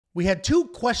We had two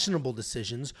questionable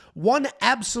decisions, one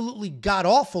absolutely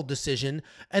god-awful decision,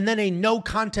 and then a no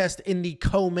contest in the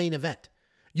co-main event.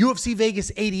 UFC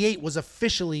Vegas 88 was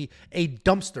officially a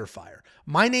dumpster fire.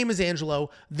 My name is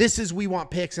Angelo. This is We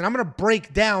Want Picks, and I'm going to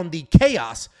break down the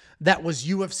chaos that was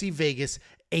UFC Vegas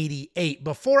 88.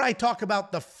 Before I talk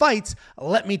about the fights,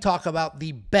 let me talk about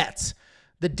the bets.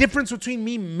 The difference between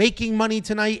me making money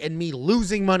tonight and me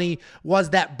losing money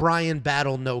was that Bryan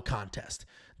Battle no contest.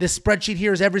 This spreadsheet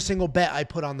here is every single bet I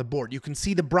put on the board. You can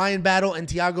see the Bryan Battle and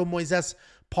Thiago Moises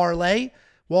parlay.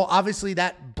 Well, obviously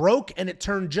that broke and it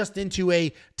turned just into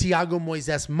a Thiago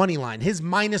Moises money line. His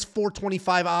minus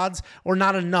 425 odds were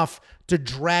not enough to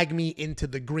drag me into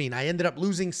the green. I ended up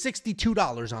losing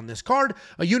 $62 on this card.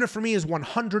 A unit for me is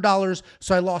 $100,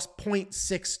 so I lost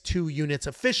 0.62 units,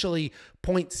 officially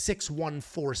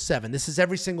 0.6147. This is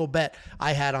every single bet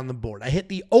I had on the board. I hit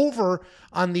the over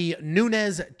on the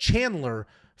Nunes-Chandler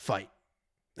fight,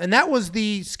 and that was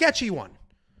the sketchy one.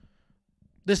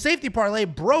 The safety parlay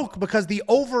broke because the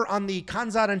over on the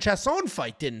Khamzat and Chasson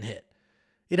fight didn't hit.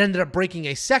 It ended up breaking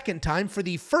a second time for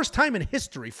the first time in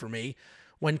history for me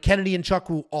when Kennedy and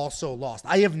Chukwu also lost.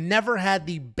 I have never had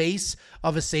the base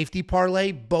of a safety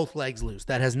parlay both legs lose.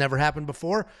 That has never happened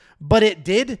before, but it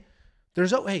did.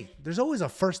 There's always a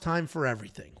first time for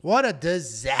everything. What a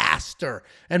disaster.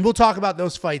 And we'll talk about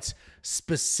those fights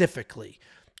specifically.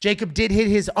 Jacob did hit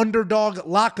his underdog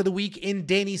lock of the week in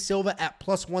Danny Silva at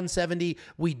plus 170.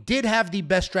 We did have the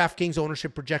best DraftKings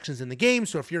ownership projections in the game,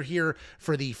 so if you're here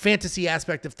for the fantasy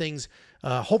aspect of things,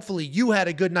 hopefully you had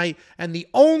a good night. And the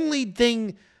only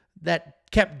thing that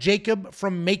kept Jacob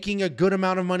from making a good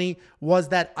amount of money was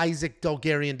that Isaac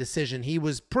Dulgarian decision. He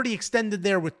was pretty extended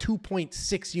there with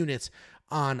 2.6 units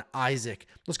on Isaac.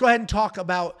 Let's go ahead and talk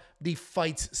about the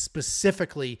fights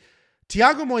specifically.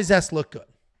 Thiago Moises looked good.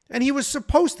 And he was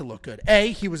supposed to look good.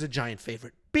 A, he was a giant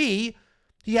favorite. B,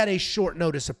 he had a short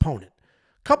notice opponent.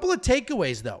 Couple of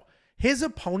takeaways, though. His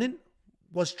opponent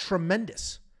was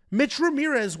tremendous. Mitch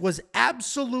Ramirez was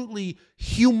absolutely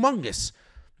humongous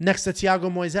next to Thiago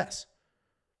Moises.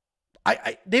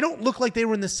 They don't look like they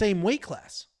were in the same weight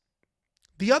class.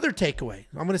 The other takeaway,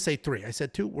 I'm going to say 3. I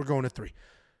said 2. We're going to 3.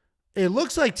 It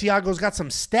looks like Thiago's got some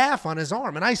staph on his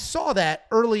arm, and I saw that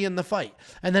early in the fight.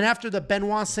 And then after the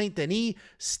Benoit Saint Denis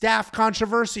staph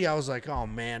controversy, I was like, oh,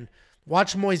 man,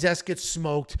 watch Moises get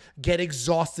smoked, get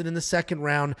exhausted in the second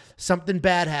round. Something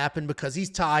bad happened because he's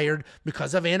tired,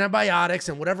 because of antibiotics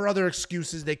and whatever other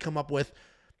excuses they come up with.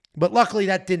 But luckily,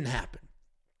 that didn't happen.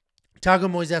 Thiago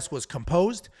Moises was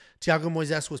composed. Thiago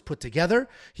Moises was put together.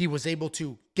 He was able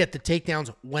to get the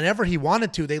takedowns whenever he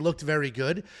wanted to. They looked very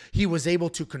good. He was able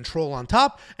to control on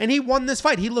top, and he won this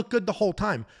fight. He looked good the whole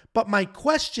time. But my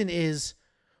question is,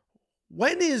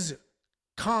 when is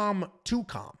calm too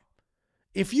calm?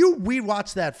 If you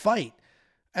rewatch that fight,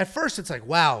 at first it's like,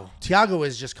 wow, Thiago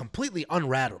is just completely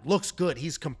unrattled. Looks good.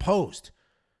 He's composed.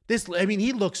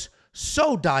 He looks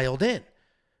so dialed in.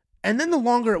 And then the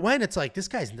longer it went, it's like, this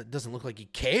guy doesn't look like he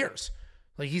cares.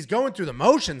 Like, he's going through the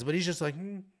motions, but he's just like,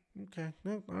 okay,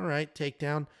 all right,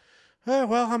 takedown.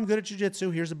 Well, I'm good at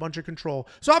jiu-jitsu. Here's a bunch of control.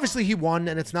 So obviously he won,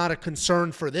 and it's not a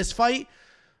concern for this fight.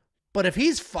 But if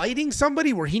he's fighting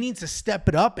somebody where he needs to step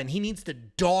it up and he needs to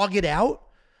dog it out,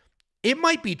 it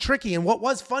might be tricky. And what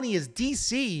was funny is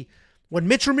DC, when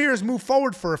Mitch Ramirez moved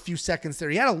forward for a few seconds there,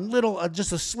 he had a little,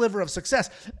 just a sliver of success.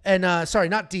 And, sorry,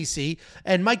 not DC.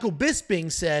 And Michael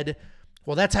Bisping said,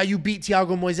 well, that's how you beat Thiago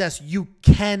Moises. You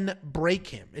can break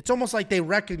him. It's almost like they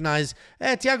recognize,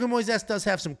 Thiago Moises does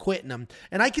have some quit in him.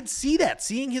 And I could see that.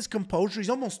 Seeing his composure,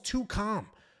 he's almost too calm.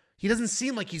 He doesn't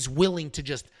seem like he's willing to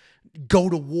just go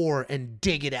to war and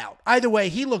dig it out. Either way,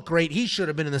 he looked great. He should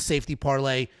have been in the safety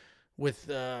parlay with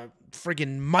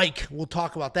friggin' Mike. We'll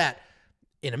talk about that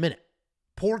in a minute.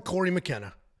 Poor Cory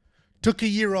McKenna. Took a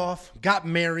year off, got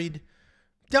married,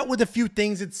 dealt with a few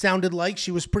things it sounded like.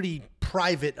 She was pretty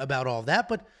private about all that,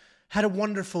 but had a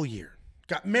wonderful year.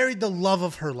 Got married the love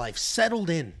of her life, settled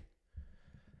in,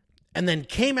 and then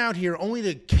came out here only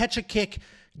to catch a kick,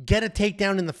 get a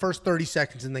takedown in the first 30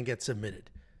 seconds, and then get submitted.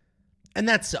 And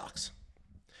that sucks.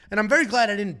 And I'm very glad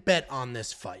I didn't bet on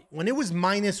this fight. When it was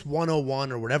minus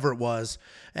 101 or whatever it was,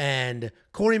 and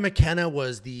Cory McKenna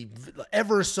was the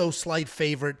ever so slight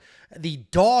favorite, the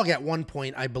dog at one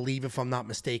point, I believe, if I'm not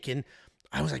mistaken,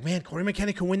 I was like, man, Cory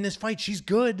McKenna can win this fight. She's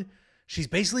good. She's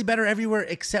basically better everywhere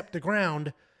except the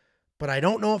ground, but I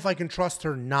don't know if I can trust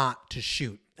her not to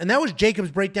shoot. And that was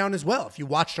Jacob's breakdown as well. If you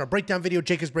watched our breakdown video,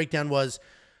 Jacob's breakdown was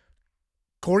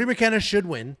Cory McKenna should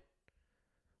win,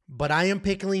 but I am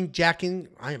pickling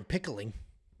Jacob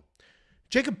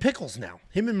Pickles now.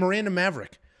 Him and Miranda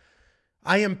Maverick.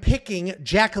 I am picking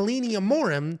Jaqueline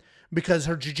Amorim because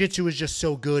her jiu-jitsu is just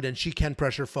so good and she can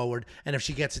pressure forward. And if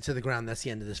she gets it to the ground, that's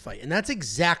the end of this fight. And that's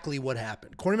exactly what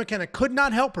happened. Cory McKenna could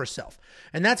not help herself.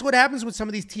 And that's what happens with some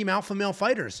of these team alpha male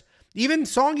fighters. Even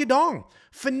Song Yadong,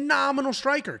 phenomenal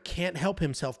striker, can't help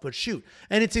himself but shoot.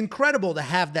 And it's incredible to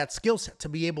have that skill set, to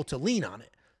be able to lean on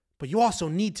it. But you also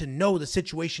need to know the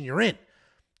situation you're in.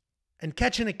 And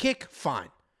catching a kick, fine.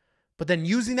 But then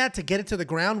using that to get it to the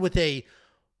ground with a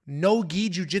no-gi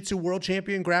jiu-jitsu world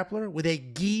champion grappler, with a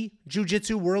gi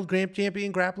jiu-jitsu world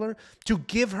champion grappler, to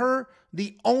give her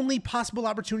the only possible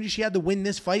opportunity she had to win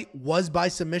this fight was by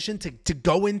submission, to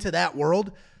go into that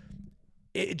world,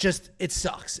 it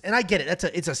sucks. And I get it.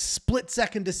 It's a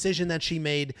split-second decision that she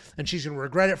made, and she's going to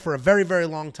regret it for a very, very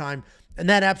long time. And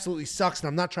that absolutely sucks, and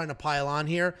I'm not trying to pile on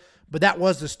here, but that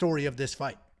was the story of this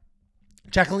fight.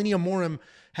 Jaqueline Amorim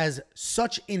has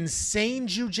such insane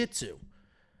jiu-jitsu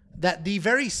that the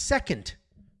very second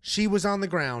she was on the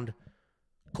ground,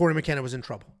 Cory McKenna was in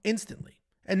trouble instantly.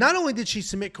 And not only did she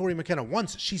submit Cory McKenna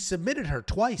once, she submitted her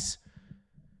twice.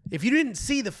 If you didn't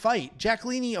see the fight,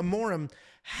 Jaqueline Amorim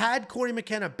had Cory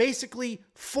McKenna basically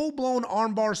full-blown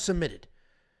armbar submitted.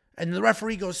 And the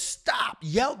referee goes, stop.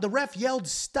 The ref yelled,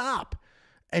 stop.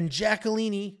 And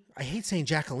Jaqueline, I hate saying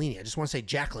Jaqueline, I just want to say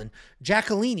Jacqueline.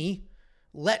 Jaqueline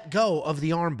let go of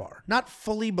the armbar. Not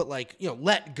fully, but like,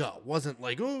 let go. Wasn't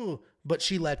like, ooh, but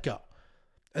she let go.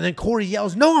 And then Cory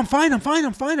yells, no, I'm fine.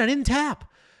 I didn't tap.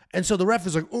 And so the ref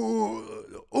is like,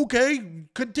 oh, okay,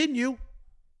 continue.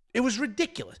 It was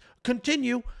ridiculous.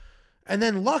 Continue. And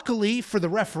then luckily for the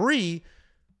referee,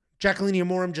 Jaqueline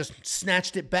Amorim just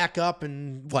snatched it back up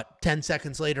and 10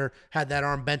 seconds later had that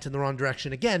arm bent in the wrong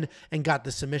direction again and got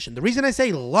the submission. The reason I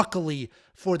say luckily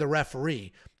for the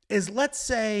referee is, let's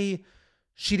say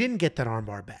she didn't get that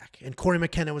armbar back and Cory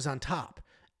McKenna was on top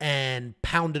and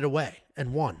pounded away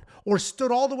and won, or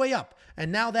stood all the way up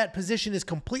and now that position is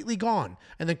completely gone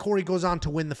and then Cory goes on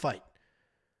to win the fight.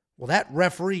 Well, that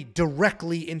referee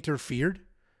directly interfered.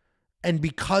 And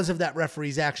because of that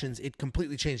referee's actions, it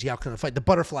completely changed the outcome of the fight. The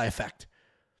butterfly effect.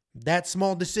 That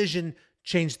small decision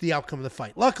changed the outcome of the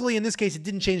fight. Luckily, in this case, it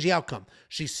didn't change the outcome.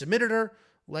 She submitted her,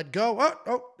 let go.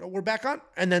 Oh, we're back on.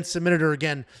 And then submitted her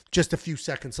again just a few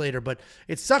seconds later. But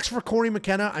it sucks for Cory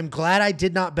McKenna. I'm glad I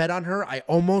did not bet on her. I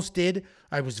almost did.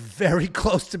 I was very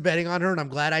close to betting on her, and I'm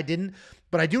glad I didn't.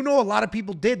 But I do know a lot of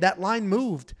people did. That line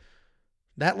moved.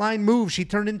 She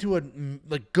turned into a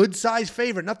good-sized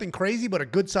favorite. Nothing crazy, but a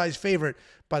good-sized favorite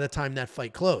by the time that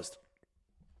fight closed.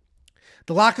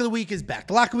 The lock of the week is back.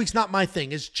 The lock of the week's not my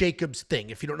thing. It's Jacob's thing.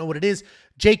 If you don't know what it is,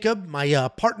 Jacob, my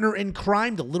partner in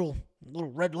crime, the little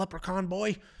red leprechaun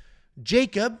boy,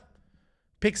 Jacob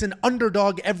picks an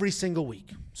underdog every single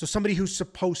week. So somebody who's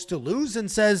supposed to lose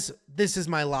and says, this is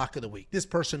my lock of the week. This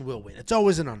person will win. It's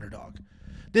always an underdog.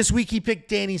 This week he picked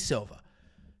Danny Silva.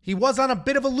 He was on a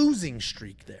bit of a losing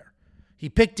streak there. He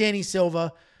picked Danny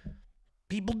Silva.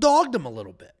 People dogged him a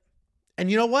little bit.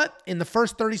 And you know what? In the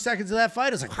first 30 seconds of that fight,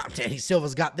 I was like, wow, Danny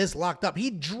Silva's got this locked up.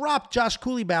 He dropped Josh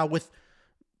Culibao with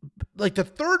like the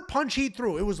third punch he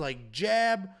threw. It was like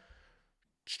jab,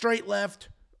 straight left,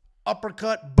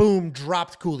 uppercut, boom,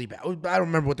 dropped Culibao. I don't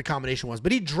remember what the combination was,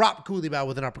 but he dropped Culibao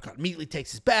with an uppercut. Immediately takes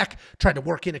his back, tried to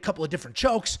work in a couple of different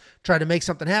chokes, tried to make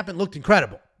something happen. Looked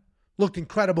incredible. Looked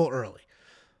incredible early.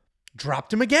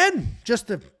 Dropped him again just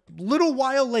a little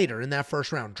while later in that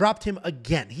first round. Dropped him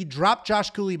again. He dropped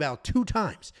Josh Culibao 2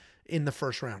 times in the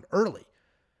first round early.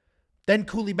 Then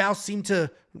Culibao seemed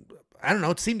to,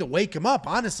 it seemed to wake him up,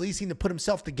 honestly. He seemed to put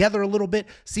himself together a little bit,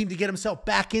 seemed to get himself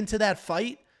back into that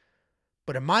fight.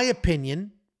 But in my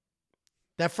opinion,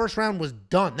 that first round was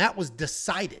done. That was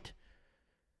decided.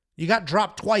 You got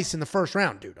dropped twice in the first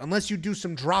round, dude. Unless you do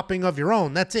some dropping of your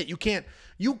own, that's it. You can't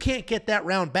get that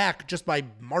round back just by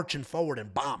marching forward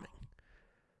and bombing.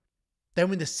 Then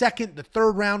with the second, the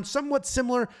third round, somewhat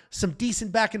similar, some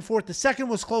decent back and forth. The second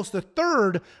was close. The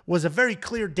third was a very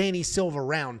clear Danny Silva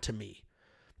round to me.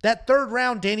 That third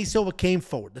round, Danny Silva came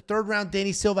forward. The third round,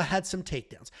 Danny Silva had some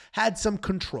takedowns, had some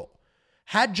control.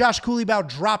 Had Josh Culibao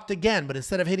dropped again, but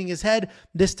instead of hitting his head,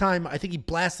 this time I think he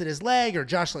blasted his leg or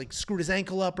Josh screwed his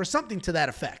ankle up or something to that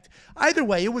effect. Either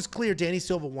way, it was clear Danny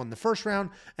Silva won the first round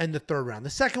and the third round. The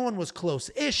second one was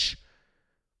close-ish.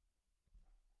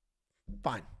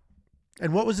 Fine.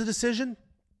 And what was the decision?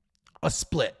 A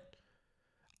split.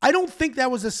 I don't think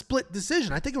that was a split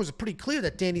decision. I think it was pretty clear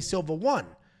that Danny Silva won.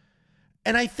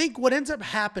 And I think what ends up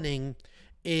happening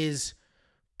is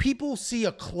people see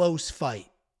a close fight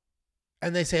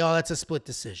and they say, oh, that's a split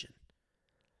decision.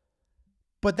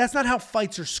 But that's not how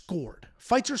fights are scored.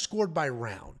 Fights are scored by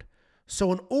round.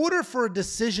 So in order for a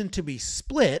decision to be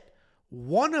split,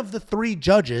 one of the 3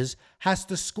 judges has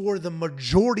to score the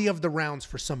majority of the rounds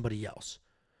for somebody else.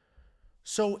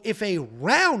 So if a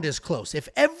round is close, if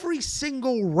every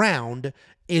single round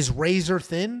is razor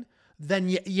thin, then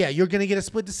yeah, you're going to get a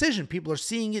split decision. People are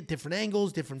seeing it, different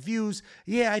angles, different views.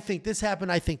 Yeah, I think this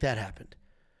happened. I think that happened.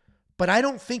 But I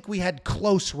don't think we had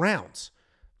close rounds.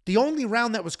 The only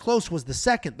round that was close was the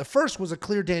second. The first was a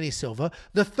clear Danny Silva.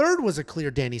 The third was a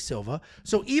clear Danny Silva.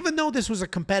 So even though this was a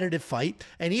competitive fight,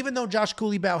 and even though Josh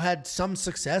Culibao had some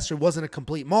success or wasn't a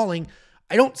complete mauling,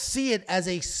 I don't see it as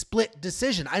a split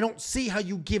decision. I don't see how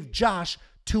you give Josh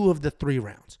 2 of the 3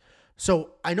 rounds.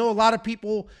 So I know a lot of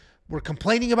people were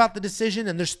complaining about the decision,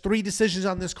 and there's 3 decisions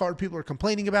on this card people are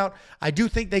complaining about. I do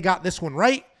think they got this one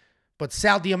right. But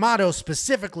Sal D'Amato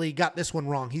specifically got this one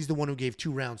wrong. He's the one who gave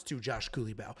 2 rounds to Josh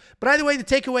Culibao. But either way, the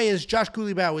takeaway is Josh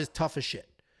Culibao is tough as shit.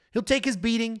 He'll take his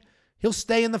beating. He'll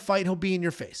stay in the fight. He'll be in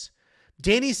your face.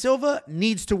 Danny Silva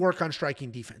needs to work on striking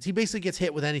defense. He basically gets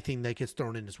hit with anything that gets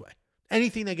thrown in his way.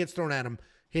 Anything that gets thrown at him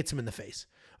hits him in the face.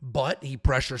 But he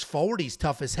pressures forward. He's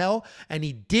tough as hell. And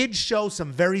he did show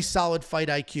some very solid fight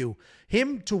IQ.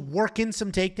 Him to work in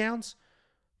some takedowns,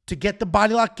 to get the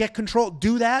body lock, get control,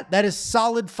 do that. That is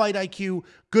solid fight IQ.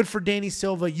 Good for Danny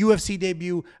Silva. UFC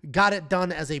debut. Got it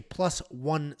done as a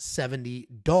 +170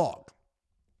 dog.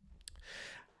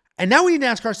 And now we need to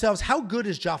ask ourselves, how good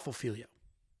is Joffel Filho?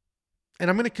 And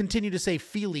I'm going to continue to say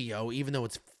Filio, even though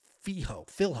it's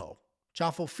Filho.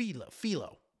 Joffel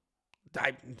Filho.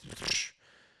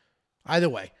 Either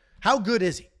way, how good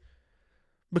is he?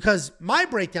 Because my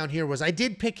breakdown here was I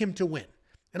did pick him to win.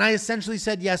 And I essentially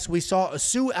said, yes, we saw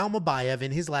Asu Almabayev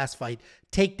in his last fight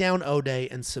take down O'Day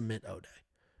and submit O'Day.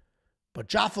 But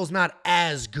Joffel's not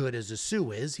as good as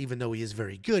Asu is, even though he is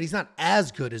very good. He's not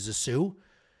as good as Asu.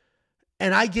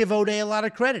 And I give O'Day a lot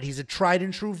of credit. He's a tried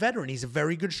and true veteran. He's a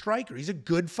very good striker. He's a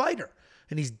good fighter.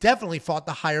 And he's definitely fought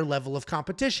the higher level of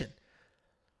competition.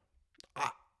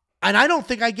 And I don't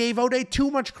think I gave O'Day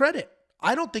too much credit.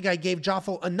 I don't think I gave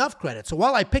Joffel enough credit. So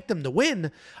while I picked him to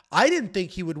win, I didn't think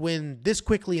he would win this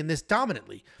quickly and this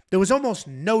dominantly. There was almost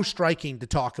no striking to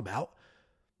talk about.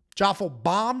 Joffel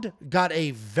bombed, got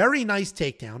a very nice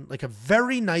takedown,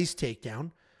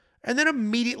 and then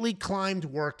immediately climbed,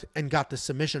 worked, and got the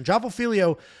submission. Joffel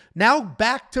Filho now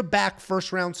back-to-back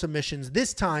first-round submissions,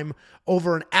 this time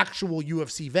over an actual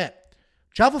UFC vet.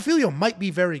 Joffel Filho might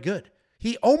be very good.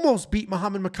 He almost beat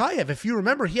Muhammad Mokaev. If you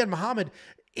remember, he had Muhammad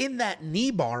in that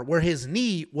knee bar where his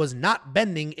knee was not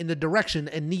bending in the direction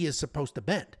a knee is supposed to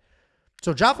bend.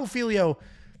 So Joffel Filho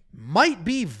might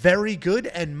be very good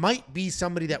and might be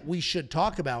somebody that we should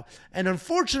talk about. And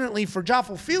unfortunately for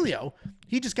Joffel Filho,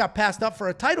 he just got passed up for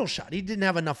a title shot. He didn't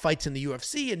have enough fights in the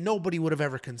UFC, and nobody would have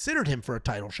ever considered him for a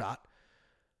title shot.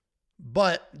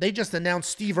 But they just announced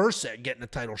Steve Erceg getting a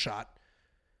title shot.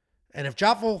 And if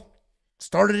Joffel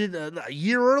started it a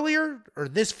year earlier, or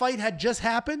this fight had just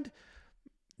happened,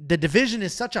 the division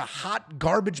is such a hot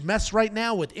garbage mess right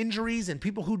now with injuries and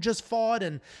people who just fought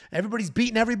and everybody's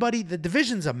beating everybody. The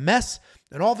division's a mess.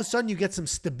 And all of a sudden you get some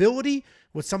stability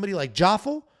with somebody like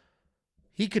Joffel.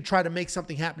 He could try to make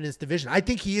something happen in this division. I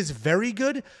think he is very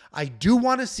good. I do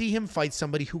want to see him fight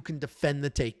somebody who can defend the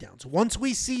takedowns. Once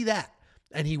we see that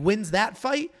and he wins that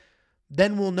fight,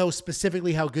 then we'll know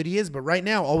specifically how good he is. But right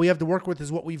now, all we have to work with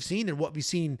is what we've seen, and what we've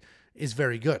seen is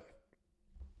very good.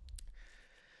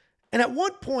 And at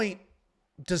what point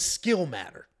does skill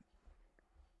matter?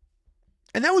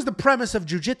 And that was the premise of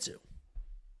jiu-jitsu.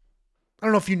 I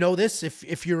don't know if you know this.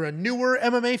 If you're a newer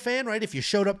MMA fan, right? If you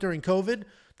showed up during COVID,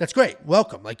 that's great.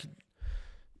 Welcome. Like,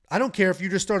 I don't care if you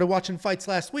just started watching fights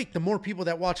last week. The more people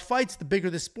that watch fights, the bigger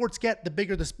the sports get. The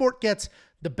bigger the sport gets,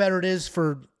 the better it is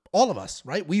for all of us,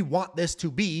 right? We want this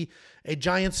to be a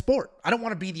giant sport. I don't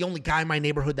want to be the only guy in my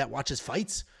neighborhood that watches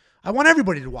fights. I want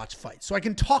everybody to watch fights so I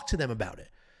can talk to them about it.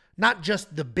 Not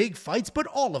just the big fights, but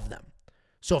all of them.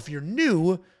 So if you're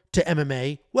new to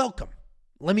MMA, welcome.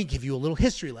 Let me give you a little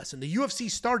history lesson. The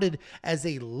UFC started as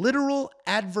a literal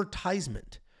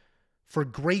advertisement for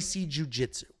Gracie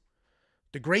Jiu-Jitsu.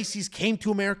 The Gracies came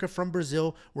to America from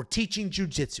Brazil, were teaching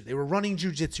jiu-jitsu. They were running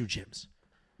jiu-jitsu gyms.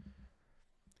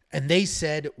 And they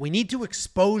said, we need to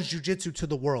expose jiu-jitsu to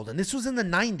the world. And this was in the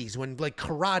 90s when like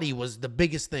karate was the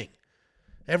biggest thing.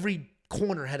 Every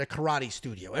corner had a karate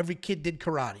studio. Every kid did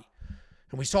karate.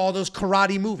 And we saw all those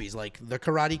karate movies like The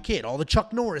Karate Kid, all the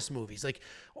Chuck Norris movies, like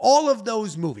all of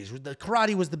those movies. The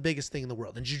karate was the biggest thing in the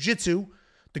world. And jiu-jitsu,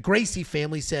 the Gracie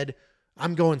family said,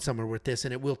 I'm going somewhere with this,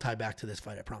 and it will tie back to this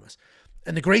fight, I promise.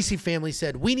 And the Gracie family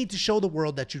said, we need to show the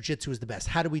world that jiu-jitsu is the best.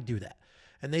 How do we do that?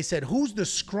 And they said, who's the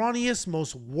scrawniest,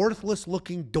 most worthless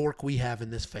looking dork we have in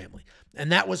this family?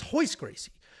 And that was Royce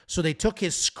Gracie. So they took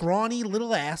his scrawny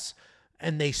little ass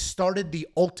and they started the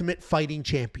Ultimate Fighting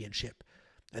Championship.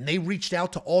 And they reached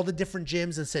out to all the different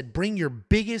gyms and said, bring your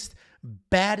biggest,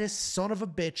 baddest son of a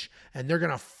bitch, and they're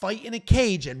going to fight in a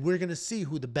cage, and we're going to see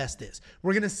who the best is.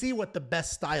 We're going to see what the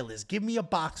best style is. Give me a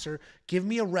boxer. Give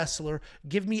me a wrestler.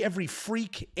 Give me every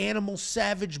freak, animal,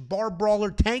 savage, bar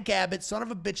brawler, Tank Abbott, son of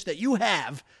a bitch that you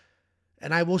have,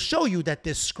 and I will show you that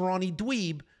this scrawny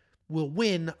dweeb will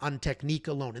win on technique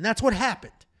alone. And that's what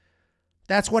happened.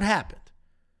 That's what happened.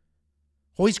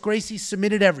 Royce Gracie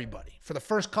submitted everybody for the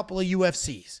first couple of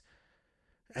UFCs.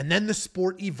 And then the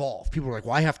sport evolved. People were like,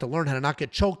 well, I have to learn how to not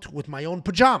get choked with my own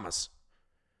pajamas.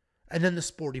 And then the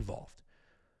sport evolved.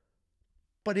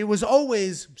 But it was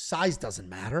always, size doesn't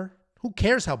matter. Who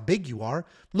cares how big you are?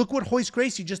 Look what Royce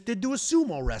Gracie just did to a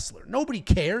sumo wrestler. Nobody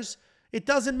cares. It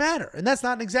doesn't matter. And that's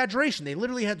not an exaggeration. They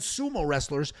literally had sumo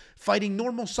wrestlers fighting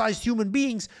normal-sized human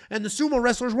beings, and the sumo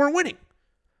wrestlers weren't winning.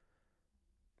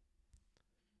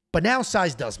 But now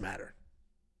size does matter.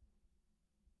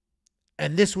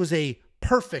 And this was a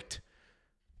perfect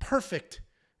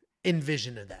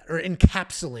envision of that, or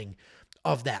encapsulating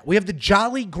of that. We have the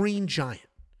Jolly Green Giant.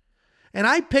 And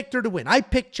I picked her to win. I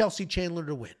picked Chelsea Chandler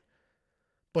to win.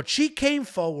 But she came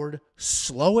forward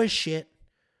slow as shit,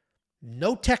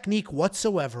 no technique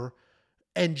whatsoever,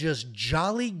 and just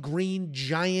Jolly Green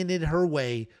Gianted her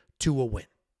way to a win.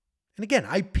 And again,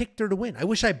 I picked her to win. I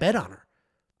wish I bet on her.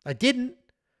 I didn't.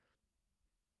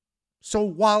 So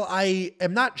while I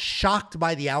am not shocked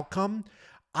by the outcome,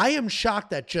 I am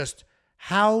shocked at just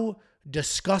how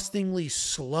disgustingly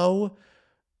slow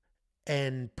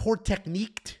and poor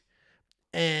techniqued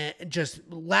and just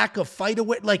lack of fight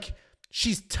away. Like,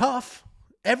 she's tough.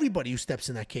 Everybody who steps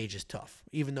in that cage is tough,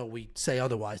 even though we say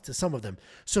otherwise to some of them.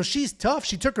 So she's tough.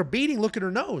 She took her beating. Look at her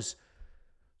nose.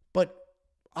 But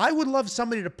I would love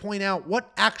somebody to point out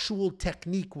what actual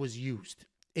technique was used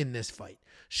in this fight.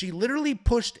 She literally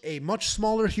pushed a much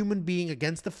smaller human being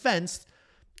against the fence,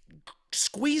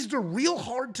 squeezed her real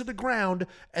hard to the ground,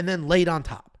 and then laid on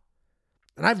top.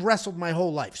 And I've wrestled my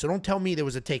whole life, so don't tell me there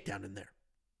was a takedown in there.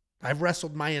 I've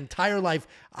wrestled my entire life.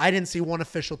 I didn't see one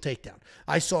official takedown.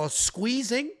 I saw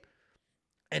squeezing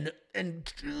and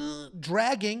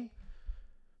dragging.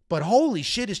 But holy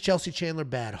shit, is Chelsea Chandler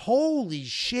bad. Holy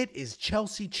shit, is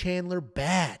Chelsea Chandler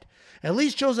bad. At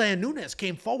least Jose Nunes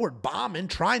came forward bombing,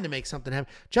 trying to make something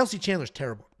happen. Chelsea Chandler's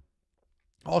terrible.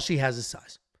 All she has is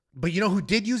size. But you know who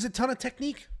did use a ton of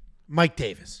technique? Mike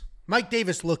Davis. Mike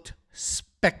Davis looked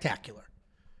spectacular.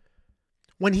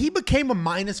 When he became a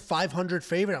minus 500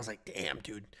 favorite, I was like, damn,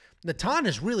 dude. Natan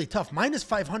is really tough. Minus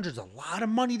 500 is a lot of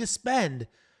money to spend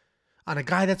on a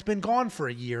guy that's been gone for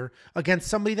a year against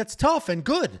somebody that's tough and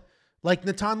good, like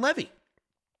Natan Levy.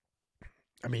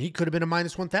 I mean, he could have been a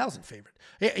minus 1,000 favorite.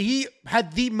 He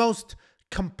had the most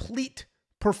complete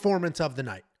performance of the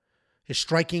night. His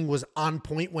striking was on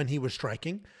point when he was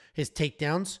striking. His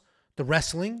takedowns, the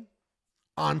wrestling,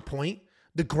 on point.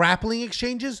 The grappling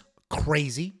exchanges,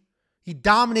 crazy. He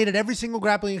dominated every single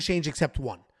grappling exchange except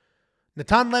one.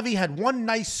 Natan Levy had one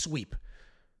nice sweep.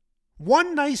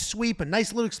 One nice sweep, a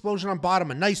nice little explosion on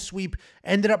bottom, a nice sweep,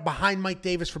 ended up behind Mike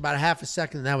Davis for about a half a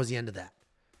second, and that was the end of that.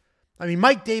 I mean,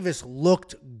 Mike Davis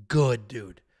looked good,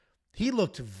 dude. He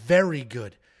looked very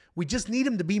good. We just need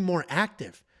him to be more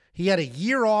active. He had a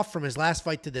year off from his last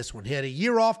fight to this one. He had a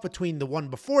year off between the one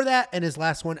before that and his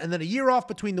last one, and then a year off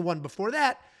between the one before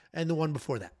that and the one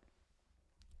before that.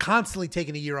 Constantly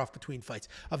taking a year off between fights.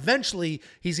 Eventually,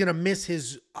 he's going to miss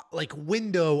his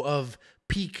window of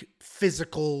peak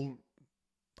physical,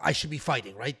 I should be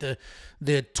fighting, right?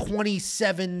 The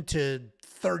 27 to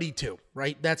 32,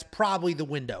 right? That's probably the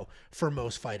window for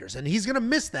most fighters. And he's going to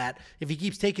miss that if he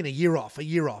keeps taking a year off.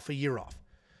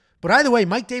 But either way,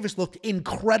 Mike Davis looked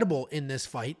incredible in this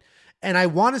fight. And I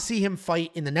want to see him fight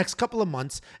in the next couple of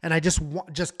months. And I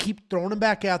just keep throwing him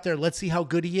back out there. Let's see how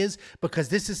good he is, because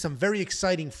this is some very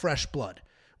exciting fresh blood.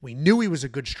 We knew he was a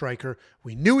good striker.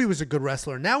 We knew he was a good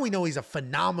wrestler. Now we know he's a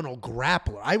phenomenal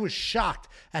grappler. I was shocked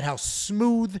at how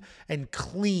smooth and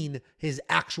clean his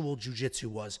actual jiu-jitsu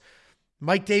was.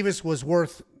 Mike Davis was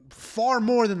worth far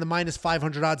more than the minus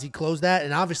 500 odds he closed at,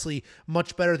 and obviously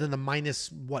much better than the minus,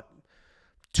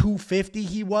 250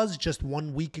 he was just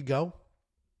 1 week ago.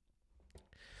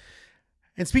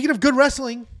 And speaking of good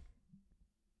wrestling,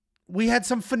 we had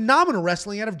some phenomenal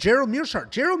wrestling out of Gerald Meerschaert.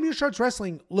 Gerald Meerschaert's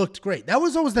wrestling looked great. That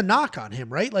was always the knock on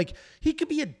him, right? Like, he could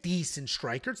be a decent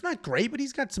striker. It's not great, but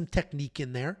he's got some technique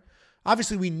in there.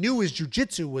 Obviously, we knew his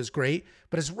jiu-jitsu was great,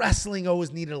 but his wrestling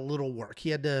always needed a little work. He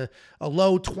had a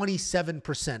low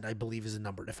 27%, I believe is the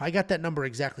number. If I got that number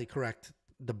exactly correct,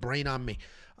 the brain on me.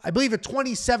 I believe a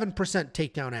 27%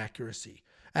 takedown accuracy.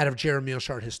 out of Jared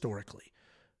Mearshart historically.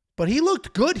 But he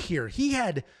looked good here. He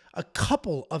had a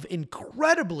couple of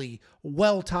incredibly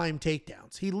well-timed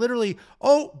takedowns. He literally,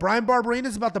 Brian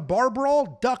Barberina's about the bar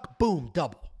brawl, duck, boom,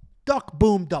 double. Duck,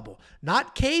 boom, double.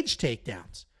 Not cage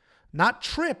takedowns, not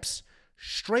trips,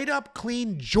 straight up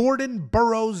clean Jordan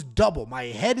Burroughs double. My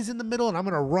head is in the middle and I'm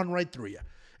going to run right through you.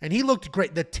 And he looked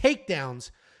great. The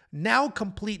takedowns now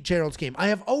complete Gerald's game. I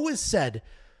have always said,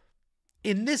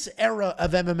 in this era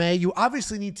of MMA, you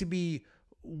obviously need to be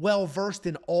well-versed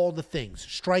in all the things.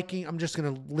 Striking, I'm just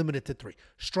going to limit it to 3.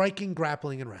 Striking,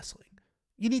 grappling, and wrestling.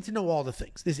 You need to know all the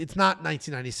things. It's not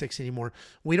 1996 anymore.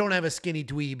 We don't have a skinny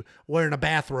dweeb wearing a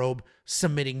bathrobe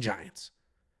submitting giants.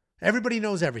 Everybody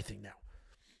knows everything now.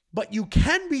 But you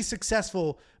can be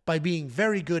successful by being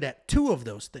very good at 2 of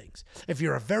those things. If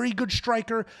you're a very good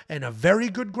striker and a very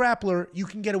good grappler, you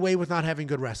can get away with not having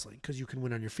good wrestling because you can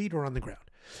win on your feet or on the ground.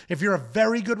 If you're a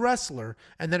very good wrestler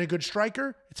and then a good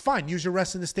striker, it's fine. Use your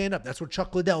wrestling to stand up. That's what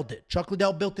Chuck Liddell did. Chuck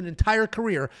Liddell built an entire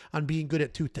career on being good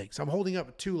at 2 things. I'm holding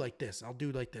up 2 like this. I'll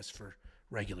do like this for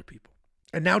regular people.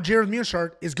 And now Jared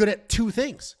Mearshart is good at 2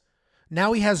 things.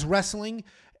 Now he has wrestling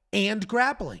and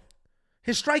grappling.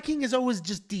 His striking is always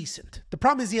just decent. The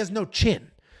problem is he has no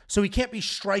chin, so he can't be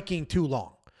striking too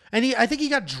long. And I think he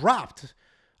got dropped.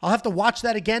 I'll have to watch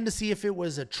that again to see if it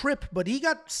was a trip, but he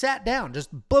got sat down,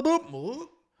 just boom, boom, boom.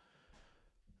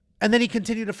 And then he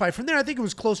continued to fight from there. I think it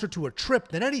was closer to a trip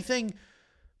than anything.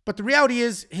 But the reality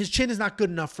is his chin is not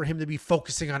good enough for him to be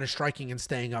focusing on his striking and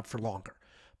staying up for longer.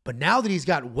 But now that he's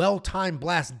got well-timed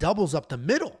blast doubles up the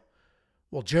middle,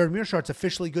 well, Jared Mearshart's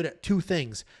officially good at 2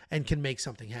 things and can make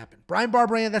something happen. Brian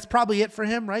Barberina, that's probably it for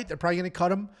him, right? They're probably going to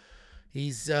cut him.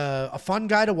 He's a fun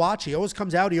guy to watch. He always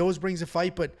comes out. He always brings a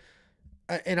fight. But,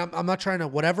 and I'm not trying to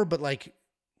whatever, but like,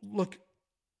 look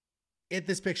at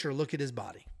this picture. Look at his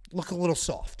body. Look a little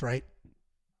soft, right?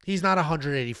 He's not a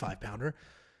 185-pounder.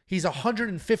 He's a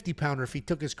 150-pounder if he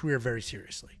took his career very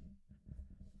seriously.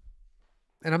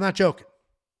 And I'm not joking.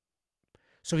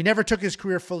 So he never took his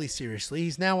career fully seriously.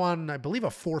 He's now on, I believe, a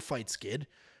 4-fight skid,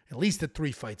 at least a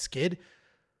 3-fight skid.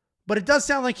 But it does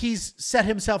sound like he's set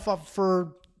himself up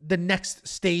for the next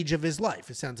stage of his life.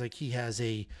 It sounds like he has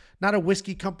not a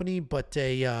whiskey company, but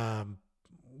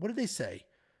what do they say?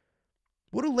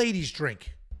 What do ladies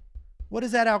drink? What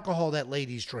is that alcohol that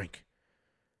ladies drink?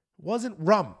 It wasn't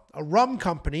rum. A rum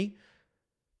company.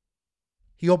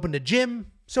 He opened a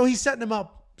gym. So he's setting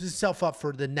himself up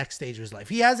for the next stage of his life.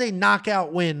 He has a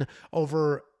knockout win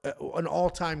over an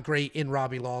all-time great in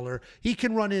Robbie Lawler. He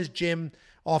can run his gym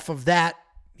off of that.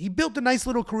 He built a nice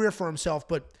little career for himself,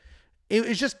 but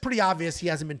it's just pretty obvious he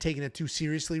hasn't been taking it too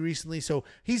seriously recently. So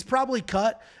he's probably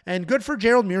cut. And good for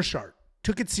Gerald Mearshart.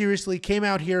 Took it seriously, came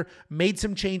out here, made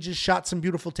some changes, shot some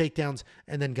beautiful takedowns,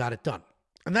 and then got it done.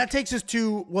 And that takes us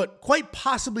to what quite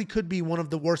possibly could be one of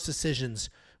the worst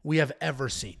decisions we have ever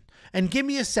seen. And give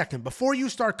me a second before you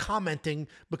start commenting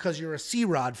because you're a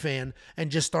C-Rod fan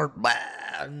and just start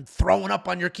and throwing up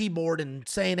on your keyboard and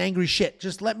saying angry shit.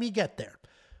 Just let me get there.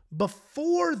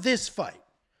 Before this fight,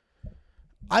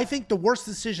 I think the worst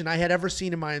decision I had ever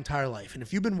seen in my entire life, and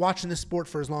if you've been watching this sport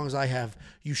for as long as I have,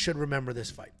 you should remember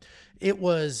this fight. It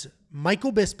was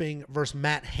Michael Bisping versus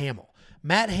Matt Hamill.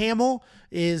 Matt Hamill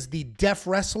is the deaf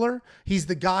wrestler. He's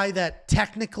the guy that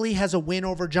technically has a win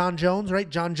over John Jones, right?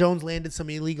 John Jones landed some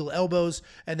illegal elbows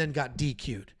and then got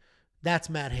DQ'd. That's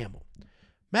Matt Hamill.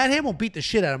 Matt Hamill beat the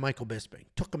shit out of Michael Bisping.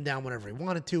 Took him down whenever he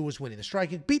wanted to, was winning the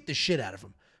striking, beat the shit out of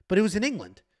him. But it was in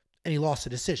England, and he lost the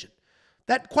decision.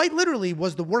 That quite literally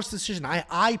was the worst decision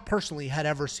I personally had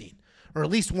ever seen, or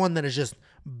at least one that is just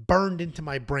burned into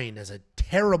my brain as a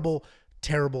terrible,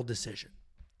 terrible decision.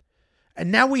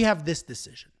 And now we have this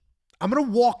decision. I'm going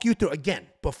to walk you through, again,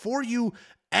 before you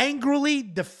angrily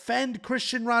defend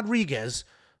Christian Rodriguez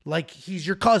like he's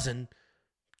your cousin,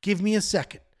 give me a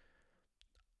second.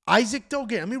 Isaac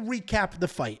Dogarian, let me recap the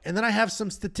fight, and then I have some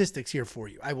statistics here for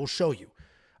you. I will show you.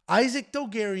 Isaac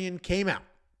Dogarian came out,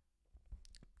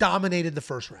 dominated the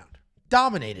first round.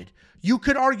 Dominated. You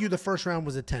could argue the first round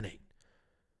was a 10-8.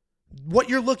 What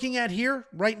you're looking at here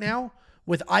right now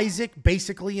with Isaac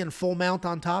basically in full mount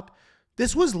on top,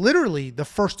 this was literally the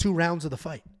first 2 rounds of the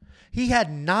fight. He had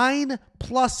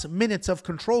 9+ minutes of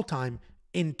control time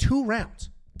in 2 rounds.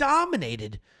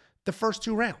 Dominated the first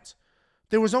 2 rounds.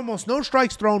 There was almost no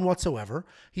strikes thrown whatsoever.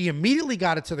 He immediately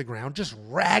got it to the ground, just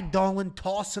ragdolling,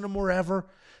 tossing him wherever,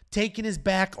 taking his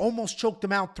back, almost choked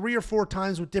him out 3 or 4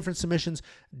 times with different submissions.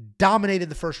 Dominated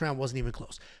the first round, wasn't even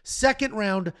close. Second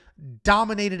round,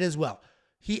 dominated as well.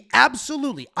 Isaac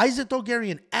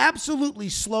Dogarian absolutely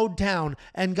slowed down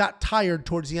and got tired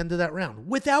towards the end of that round.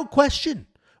 Without question.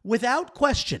 Without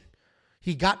question.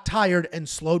 He got tired and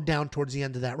slowed down towards the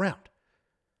end of that round.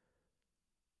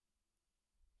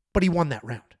 But he won that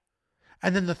round.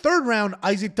 And then the third round,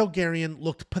 Isaac Dogarian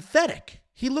looked pathetic.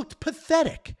 He looked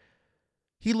pathetic.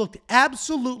 He looked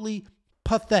absolutely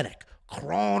pathetic.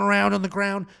 Crawling around on the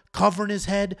ground, covering his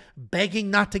head,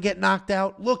 begging not to get knocked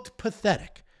out. Looked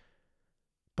pathetic.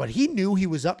 But he knew he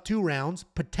was up 2 rounds,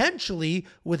 potentially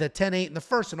with a 10-8 in the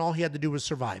first, and all he had to do was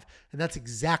survive. And that's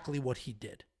exactly what he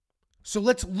did. So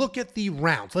let's look at the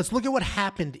rounds. Let's look at what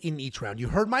happened in each round. You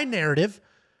heard my narrative.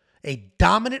 A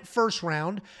dominant first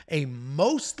round, a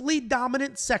mostly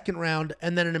dominant second round,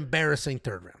 and then an embarrassing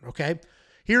third round, okay?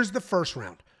 Here's the first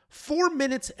round. 4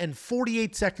 minutes and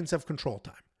 48 seconds of control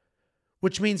time,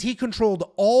 which means he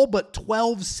controlled all but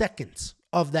 12 seconds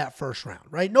of that first round,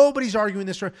 right? Nobody's arguing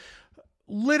this round.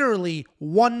 Literally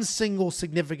one single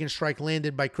significant strike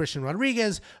landed by Christian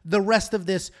Rodriguez. The rest of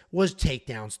this was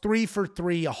takedowns. 3 for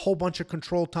 3, a whole bunch of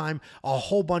control time, a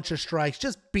whole bunch of strikes.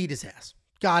 Just beat his ass.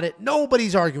 Got it.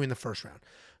 Nobody's arguing the first round.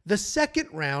 The second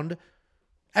round,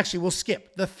 actually, we'll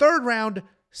skip. The third round,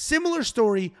 similar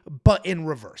story, but in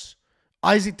reverse.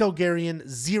 Isaac Dogarian,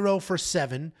 0 for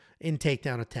 7 in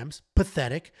takedown attempts.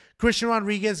 Pathetic. Christian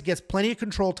Rodriguez gets plenty of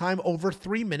control time, over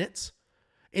 3 minutes.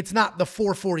 It's not the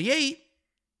 4:48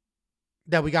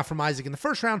 that we got from Isaac in the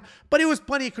first round, but it was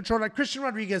plenty of control. Like Christian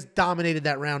Rodriguez dominated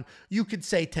that round. You could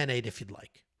say 10-8 if you'd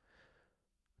like.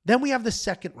 Then we have the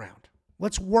second round.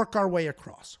 Let's work our way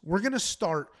across. We're going to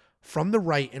start from the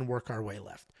right and work our way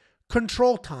left.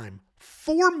 Control time,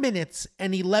 4 minutes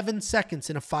and 11 seconds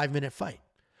in a 5-minute fight,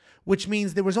 which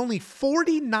means there was only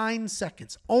 49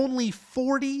 seconds, only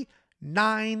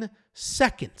 49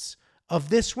 seconds of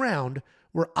this round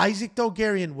where Isaac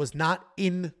Dogarian was not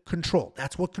in control.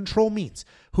 That's what control means.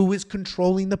 Who is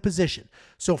controlling the position?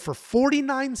 So for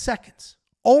 49 seconds,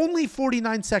 only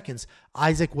 49 seconds,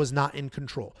 Isaac was not in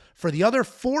control. For the other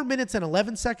 4 minutes and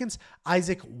 11 seconds,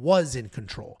 Isaac was in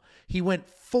control. He went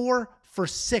 4 for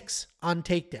 6 on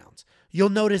takedowns. You'll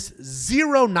notice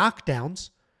 0 knockdowns.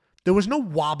 There was no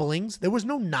wobblings. There was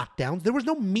no knockdowns. There was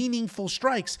no meaningful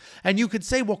strikes. And you could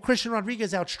say, well, Christian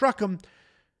Rodriguez outstruck him.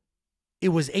 It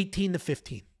was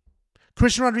 18-15.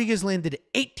 Christian Rodriguez landed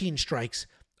 18 strikes.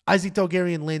 Isaac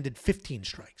Dogarian landed 15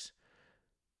 strikes.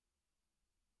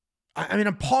 I mean,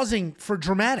 I'm pausing for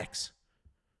dramatics.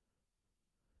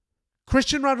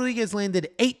 Christian Rodriguez landed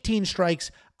 18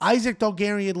 strikes. Isaac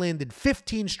Dogarian landed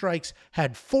 15 strikes,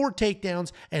 had 4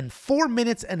 takedowns, and 4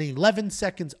 minutes and 11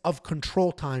 seconds of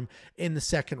control time in the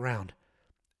second round.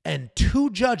 And 2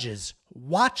 judges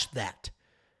watched that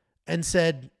and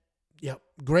said, yep,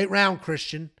 great round,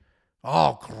 Christian.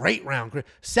 Oh, great round.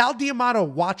 Sal D'Amato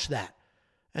watched that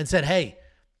and said, hey,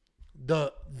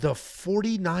 the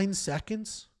 49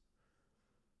 seconds,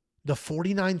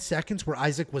 where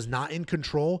Isaac was not in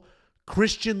control,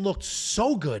 Christian looked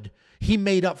so good, he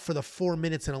made up for the 4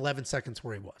 minutes and 11 seconds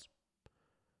where he was.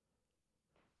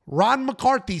 Ron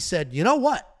McCarthy said, you know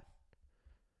what?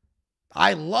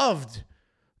 I loved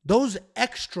those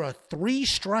extra 3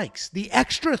 strikes. The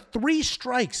extra 3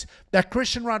 strikes that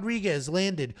Christian Rodriguez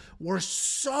landed were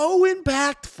so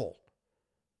impactful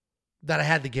that I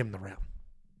had to give him the round.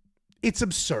 It's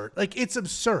absurd. Like, it's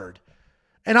absurd.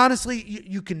 And honestly,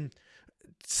 you can,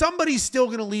 somebody's still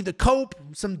going to lead the cope,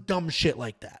 some dumb shit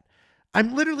like that.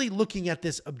 I'm literally looking at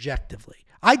this objectively.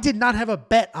 I did not have a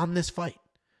bet on this fight.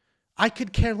 I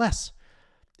could care less.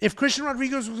 If Christian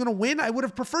Rodriguez was going to win, I would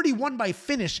have preferred he won by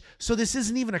finish, so this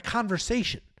isn't even a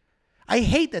conversation. I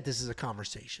hate that this is a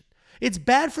conversation. It's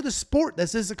bad for the sport that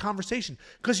this is a conversation,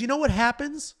 because you know what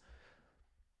happens?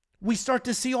 We start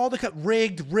to see all the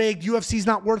rigged. UFC's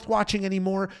not worth watching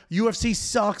anymore. UFC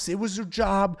sucks. It was their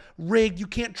job. Rigged. You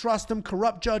can't trust them.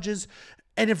 Corrupt judges.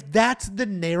 And if that's the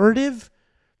narrative,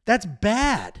 that's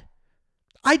bad.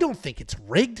 I don't think it's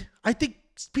rigged. I think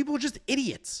people are just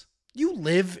idiots. You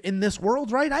live in this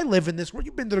world, right? I live in this world.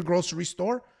 You've been to the grocery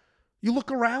store. You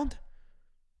look around.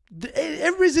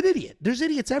 Everybody's an idiot. There's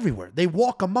idiots everywhere. They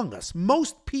walk among us.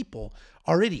 Most people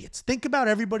are idiots. Think about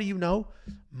everybody you know.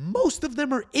 Most of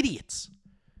them are idiots.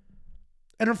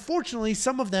 And unfortunately,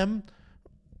 some of them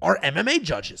are MMA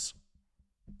judges.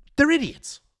 They're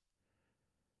idiots.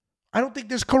 I don't think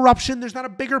there's corruption. There's not a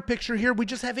bigger picture here. We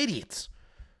just have idiots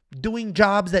doing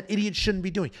jobs that idiots shouldn't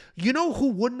be doing. You know who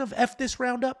wouldn't have effed this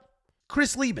round up?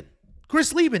 Chris Lieben.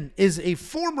 Chris Lieben is a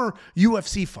former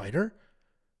UFC fighter.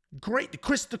 Great.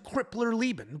 Chris the Crippler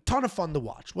Lieben. Ton of fun to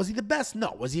watch. Was he the best?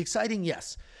 No. Was he exciting?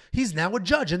 Yes. He's now a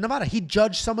judge in Nevada. He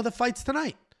judged some of the fights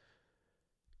tonight.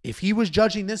 If he was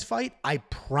judging this fight, I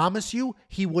promise you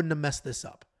he wouldn't have messed this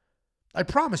up. I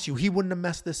promise you he wouldn't have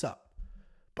messed this up.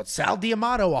 But Sal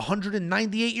D'Amato,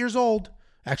 198 years old,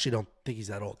 Actually, don't think he's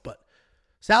that old. But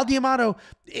Sal D'Amato,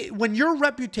 when your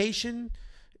reputation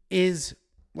is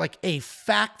like a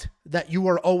fact that you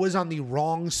are always on the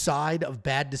wrong side of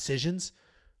bad decisions,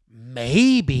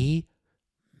 maybe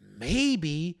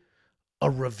a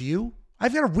review.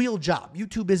 I've got a real job.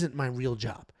 YouTube isn't my real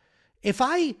job. If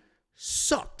I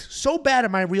sucked so bad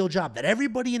at my real job that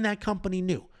everybody in that company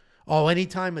knew, oh,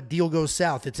 anytime a deal goes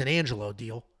south, it's an Angelo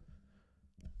deal.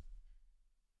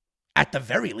 At the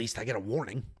very least, I get a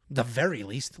warning. The very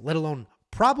least, let alone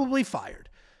probably fired.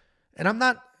 And I'm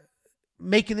not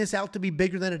making this out to be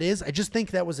bigger than it is. I just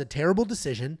think that was a terrible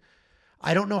decision.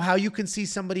 I don't know how you can see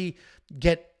somebody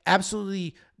get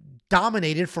absolutely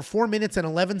dominated for 4 minutes and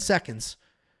 11 seconds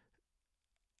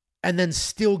and then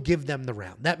still give them the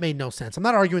round. That made no sense. I'm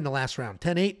not arguing the last round.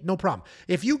 10-8, no problem.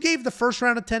 If you gave the first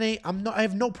round a 10-8, I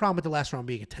have no problem with the last round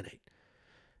being a 10-8.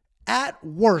 At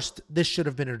worst, this should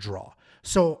have been a draw.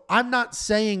 So I'm not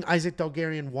saying Isaac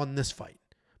Delgarian won this fight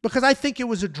because I think it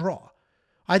was a draw.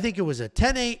 I think it was a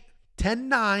 10-8,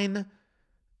 10-9,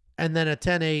 and then a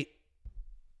 10-8.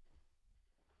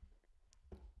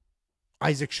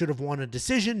 Isaac should have won a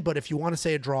decision, but if you want to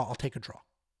say a draw, I'll take a draw.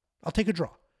 I'll take a draw.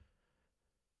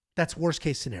 That's worst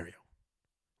case scenario.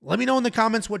 Let me know in the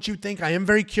comments what you think. I am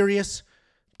very curious.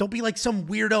 Don't be like some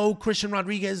weirdo Christian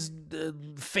Rodriguez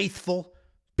faithful.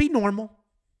 Be normal.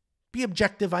 Be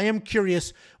objective. I am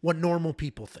curious what normal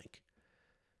people think.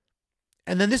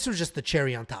 And then this was just the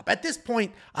cherry on top. At this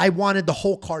point, I wanted the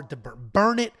whole card to burn.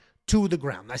 Burn it to the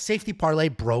ground. My safety parlay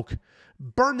broke.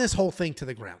 Burn this whole thing to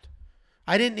the ground.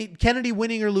 I didn't need Kennedy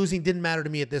winning or losing didn't matter to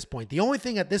me at this point. The only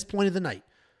thing at this point of the night,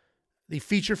 the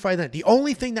feature fight of the night, the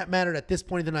only thing that mattered at this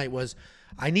point of the night was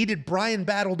I needed Bryan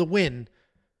Battle to win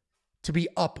to be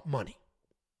up money.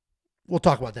 We'll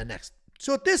talk about that next.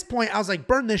 So at this point, I was like,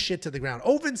 burn this shit to the ground.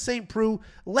 Ovince St. Preux,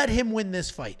 let him win this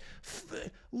fight.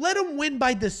 Let him win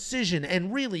by decision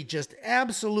and really just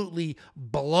absolutely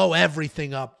blow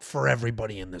everything up for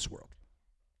everybody in this world.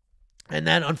 And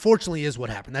that, unfortunately, is what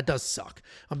happened. That does suck.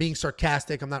 I'm being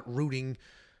sarcastic. I'm not rooting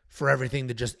for everything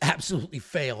to just absolutely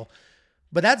fail.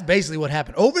 But that's basically what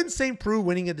happened. Ovince St. Preux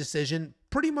winning a decision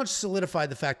pretty much solidified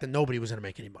the fact that nobody was going to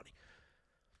make any money.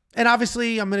 And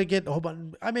obviously, I'm going to get a whole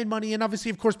bunch. I made money, and obviously,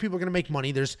 of course, people are going to make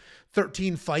money. There's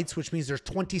 13 fights, which means there's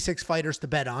 26 fighters to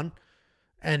bet on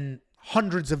and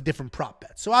hundreds of different prop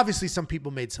bets. So obviously, some people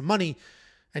made some money,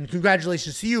 and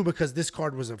congratulations to you because this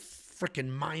card was a freaking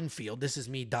minefield. This is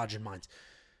me dodging mines.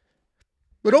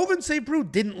 But Ovince St. Preux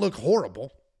didn't look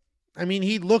horrible. I mean,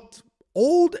 he looked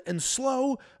old and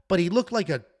slow, but he looked like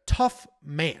a tough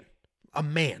man. A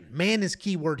man. Man is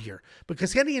key word here.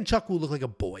 Because Kennedy and Chuck look like a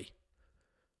boy.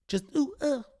 Just,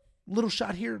 little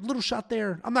shot here, little shot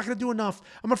there. I'm not going to do enough.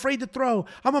 I'm afraid to throw.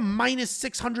 I'm a minus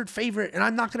 600 favorite, and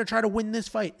I'm not going to try to win this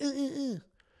fight.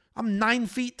 I'm 9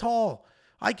 feet tall.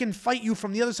 I can fight you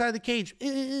from the other side of the cage.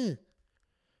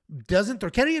 Doesn't throw.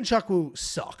 Kennedy and Chuck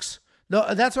sucks.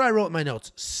 No, that's what I wrote in my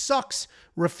notes. Sucks,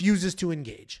 refuses to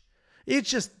engage. It's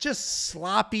just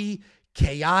sloppy,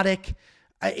 chaotic.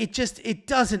 It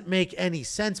doesn't make any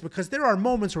sense because there are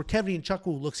moments where Kennedy and Chuck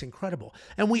looks incredible.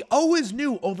 And we always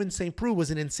knew Ovince St. Preux was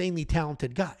an insanely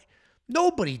talented guy.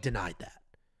 Nobody denied that.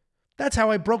 That's how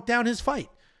I broke down his fight.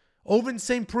 Ovince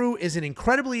St. Preux is an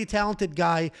incredibly talented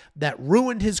guy that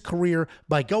ruined his career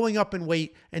by going up in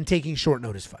weight and taking short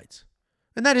notice fights.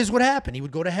 And that is what happened. He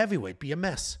would go to heavyweight, be a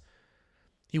mess.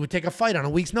 He would take a fight on a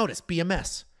week's notice, be a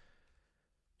mess.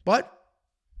 But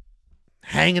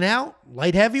hanging out,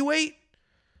 light heavyweight,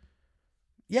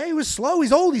 yeah, he was slow.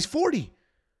 He's old. He's 40.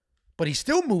 But he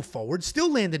still moved forward, still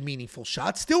landed meaningful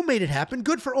shots, still made it happen.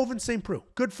 Good for Ovince St. Preux.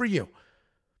 Good for you.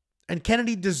 And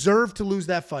Kennedy deserved to lose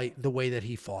that fight the way that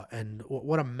he fought. And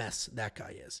what a mess that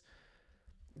guy is.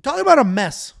 Talking about a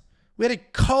mess, we had a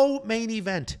co-main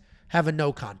event have a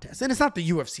no contest. And it's not the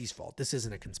UFC's fault. This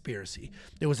isn't a conspiracy.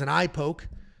 There was an eye poke.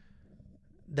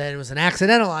 Then it was an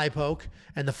accidental eye poke,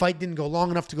 and the fight didn't go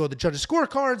long enough to go to the judges'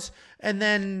 scorecards, and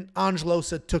then Angelo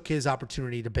took his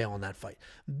opportunity to bail on that fight.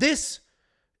 This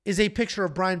is a picture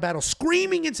of Bryan Battle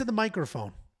screaming into the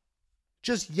microphone,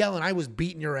 just yelling, I was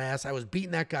beating your ass. I was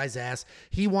beating that guy's ass.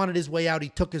 He wanted his way out. He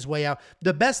took his way out.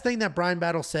 The best thing that Bryan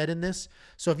Battle said in this,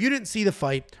 so if you didn't see the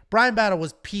fight, Bryan Battle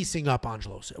was piecing up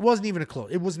Angelo. It wasn't even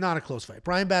it was not a close fight.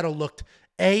 Bryan Battle looked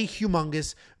A,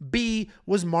 humongous, B,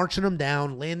 was marching him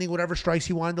down, landing whatever strikes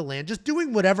he wanted to land, just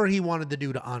doing whatever he wanted to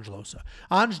do to Angelo.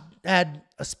 Ange had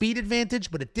a speed advantage,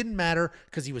 but it didn't matter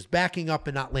because he was backing up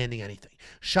and not landing anything.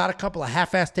 Shot a couple of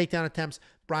half-assed takedown attempts.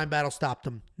 Bryan Battle stopped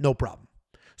him. No problem.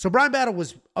 So Bryan Battle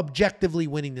was objectively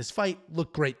winning this fight,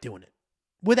 looked great doing it.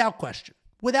 Without question.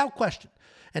 Without question.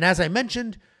 And as I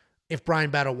mentioned, if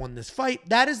Bryan Battle won this fight.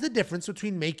 That is the difference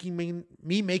between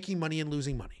me making money and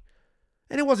losing money.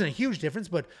 And it wasn't a huge difference,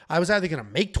 but I was either going to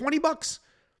make $20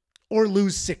 or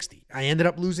lose 60. I ended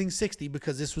up losing 60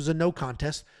 because this was a no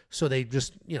contest. So they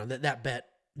just, that bet,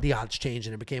 the odds changed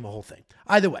and it became a whole thing.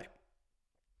 Either way,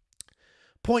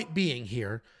 point being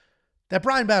here that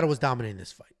Bryan Battle was dominating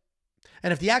this fight.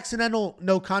 And if the accidental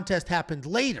no contest happened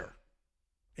later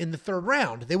in the third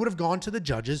round, they would have gone to the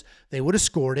judges, they would have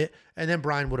scored it, and then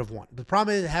Bryan would have won. The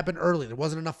problem is it happened early. There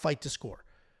wasn't enough fight to score.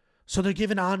 So they're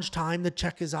giving Ange time to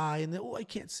check his eye, and I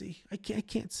can't see. I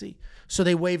can't see. So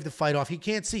they waved the fight off. He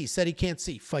can't see. He said he can't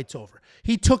see. Fight's over.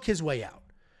 He took his way out.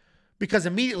 Because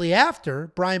immediately after,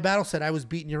 Bryan Battle said, I was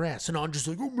beating your ass. And Ange's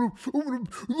like,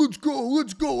 let's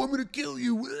go. I'm going to kill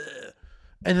you.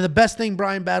 And then the best thing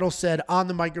Bryan Battle said on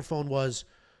the microphone was,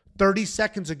 30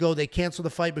 seconds ago, they canceled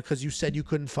the fight because you said you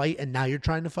couldn't fight, and now you're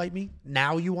trying to fight me?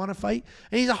 Now you want to fight?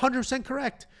 And he's 100%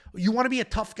 correct. You want to be a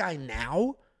tough guy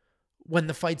now when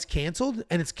the fight's canceled,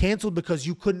 and it's canceled because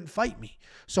you couldn't fight me.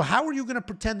 So how are you going to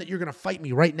pretend that you're going to fight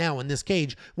me right now in this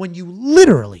cage when you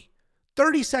literally,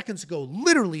 30 seconds ago,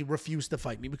 literally refused to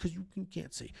fight me because you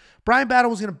can't see? Bryan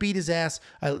Battle was going to beat his ass.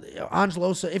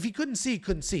 Angelo, if he couldn't see, he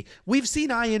couldn't see. We've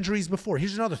seen eye injuries before.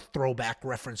 Here's another throwback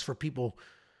reference for people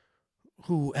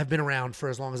who have been around for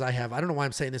as long as I have. I don't know why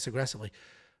I'm saying this aggressively.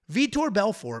 Vitor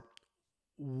Belfort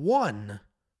won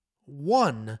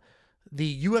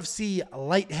the UFC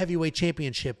light heavyweight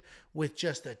championship with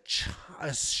just a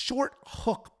short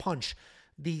hook punch.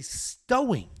 The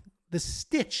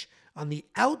stitch on the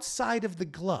outside of the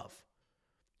glove.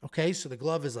 Okay, so the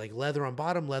glove is like leather on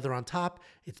bottom, leather on top.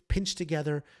 It's pinched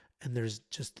together, and there's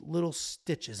just little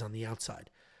stitches on the outside.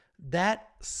 That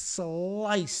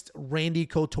sliced Randy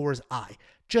Couture's eye,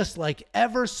 just like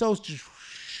ever so, just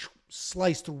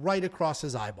sliced right across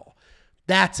his eyeball.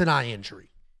 That's an eye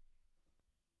injury.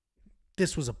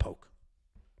 This was a poke.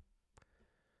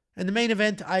 And the main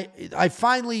event, I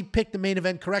finally picked the main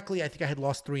event correctly. I think I had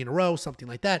lost 3 in a row, something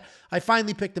like that. I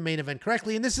finally picked the main event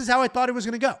correctly, and this is how I thought it was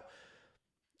going to go.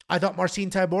 I thought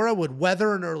Marcin Tybura would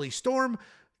weather an early storm,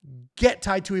 get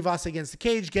Tai Tuivasa against the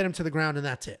cage, get him to the ground, and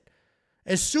that's it.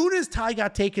 As soon as Ty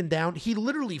got taken down, he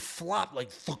literally flopped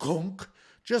like thunk,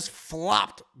 just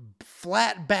flopped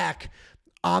flat back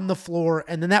on the floor,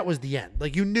 and then that was the end.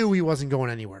 Like, you knew he wasn't going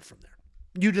anywhere from there.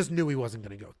 You just knew he wasn't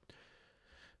going to go.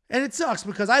 And it sucks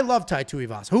because I love Tai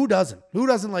Tuivasa. Who doesn't? Who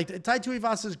doesn't like it? Tai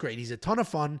Tuivasa is great. He's a ton of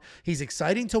fun. He's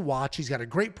exciting to watch. He's got a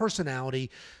great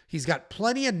personality. He's got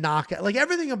plenty of knockout. Like,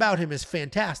 everything about him is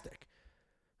fantastic.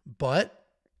 But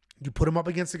you put him up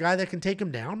against a guy that can take him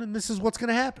down, and this is what's going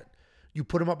to happen. You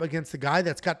put him up against the guy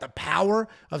that's got the power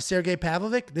of Sergey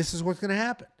Pavlovich, this is what's going to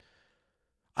happen.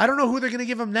 I don't know who they're going to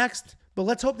give him next, but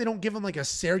let's hope they don't give him like a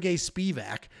Sergey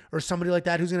Spivak or somebody like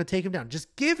that who's going to take him down.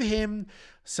 Just give him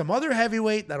some other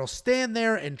heavyweight that'll stand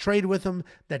there and trade with him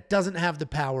that doesn't have the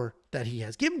power that he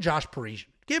has. Give him Josh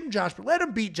Parisian. Let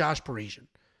him beat Josh Parisian.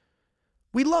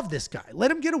 We love this guy.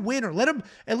 Let him get a win, or let him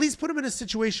at least put him in a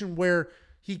situation where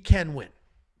he can win.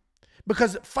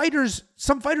 Because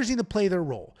some fighters need to play their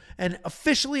role. And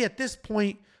officially at this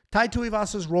point, Tai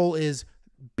Tuivasa's role is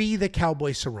be the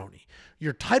Cowboy Cerrone.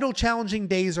 Your title challenging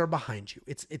days are behind you.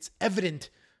 It's evident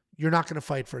you're not going to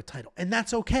fight for a title. And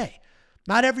that's okay.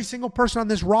 Not every single person on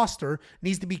this roster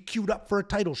needs to be queued up for a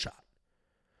title shot.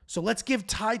 So let's give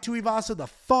Tai Tuivasa the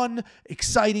fun,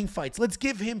 exciting fights. Let's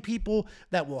give him people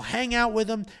that will hang out with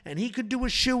him, and he could do a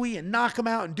shoey and knock him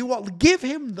out and do all. Give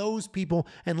him those people,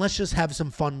 and let's just have some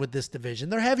fun with this division.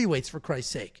 They're heavyweights, for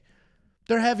Christ's sake.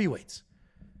 They're heavyweights.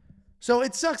 So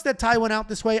it sucks that Tai went out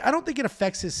this way. I don't think it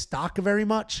affects his stock very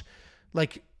much.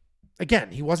 Like,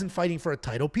 again, he wasn't fighting for a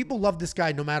title. People love this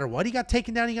guy no matter what. He got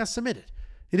taken down. He got submitted.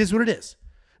 It is what it is.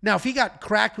 Now, if he got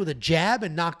cracked with a jab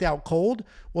and knocked out cold,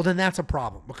 well, then that's a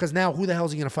problem. Because now who the hell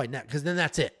is he going to fight next? Because then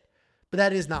that's it. But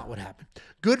that is not what happened.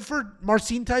 Good for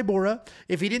Marcin Tybura.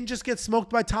 If he didn't just get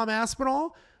smoked by Tom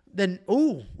Aspinall, then,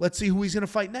 let's see who he's going to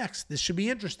fight next. This should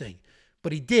be interesting.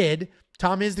 But he did.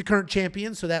 Tom is the current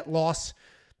champion, so that loss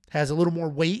has a little more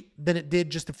weight than it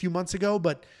did just a few months ago.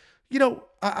 But,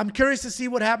 I'm curious to see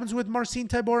what happens with Marcin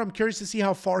Tybura. I'm curious to see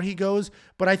how far he goes.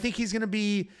 But I think he's going to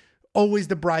be always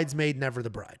the bridesmaid, never the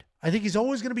bride. I think he's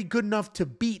always going to be good enough to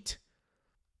beat,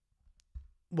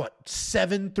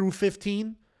 7 through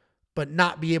 15, but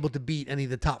not be able to beat any of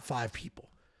the top 5 people.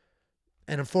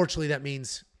 And unfortunately, that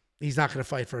means he's not going to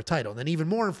fight for a title. And then even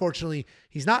more unfortunately,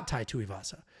 he's not Tai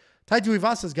Tuivasa. Tai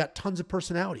Tuivasa's got tons of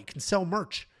personality, can sell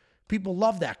merch. People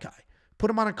love that guy. Put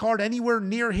him on a card anywhere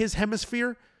near his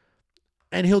hemisphere,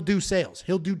 and he'll do sales.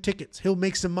 He'll do tickets. He'll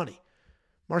make some money.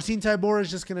 Marcin Tybura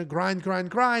is just going to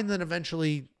grind, then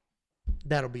eventually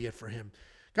that'll be it for him.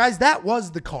 Guys, that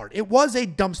was the card. It was a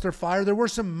dumpster fire. There were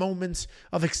some moments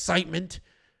of excitement,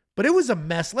 but it was a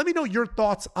mess. Let me know your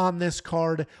thoughts on this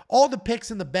card. All the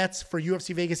picks and the bets for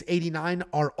UFC Vegas 89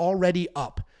 are already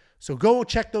up. So go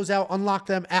check those out. Unlock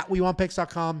them at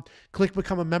WeWantPicks.com. Click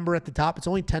Become a Member at the top. It's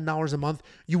only $10 a month.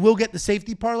 You will get the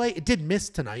safety parlay. It did miss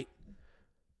tonight,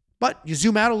 but you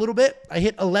zoom out a little bit. I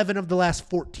hit 11 of the last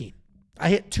 14. I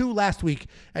hit 2 last week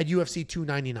at UFC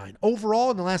 299.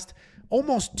 Overall, in the last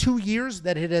almost 2 years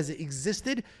that it has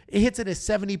existed, it hits at a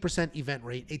 70% event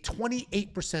rate, a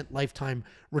 28% lifetime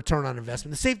return on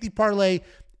investment. The safety parlay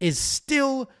is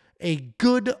still a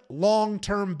good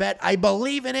long-term bet. I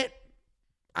believe in it.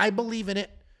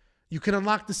 You can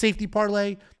unlock the safety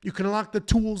parlay. You can unlock the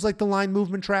tools like the line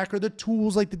movement tracker, the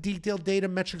tools like the detailed data,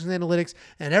 metrics, and analytics,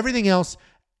 and everything else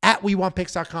at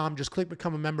WeWantPicks.com. Just click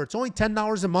Become a Member. It's only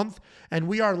 $10 a month, and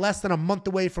we are less than a month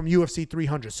away from UFC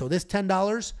 300. So this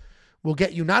 $10 will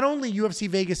get you not only UFC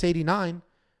Vegas 89,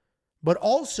 but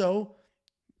also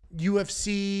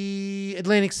UFC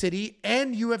Atlantic City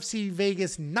and UFC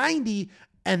Vegas 90,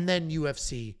 and then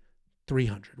UFC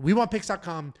 300.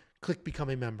 WeWantPicks.com. Click Become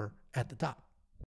a Member at the top.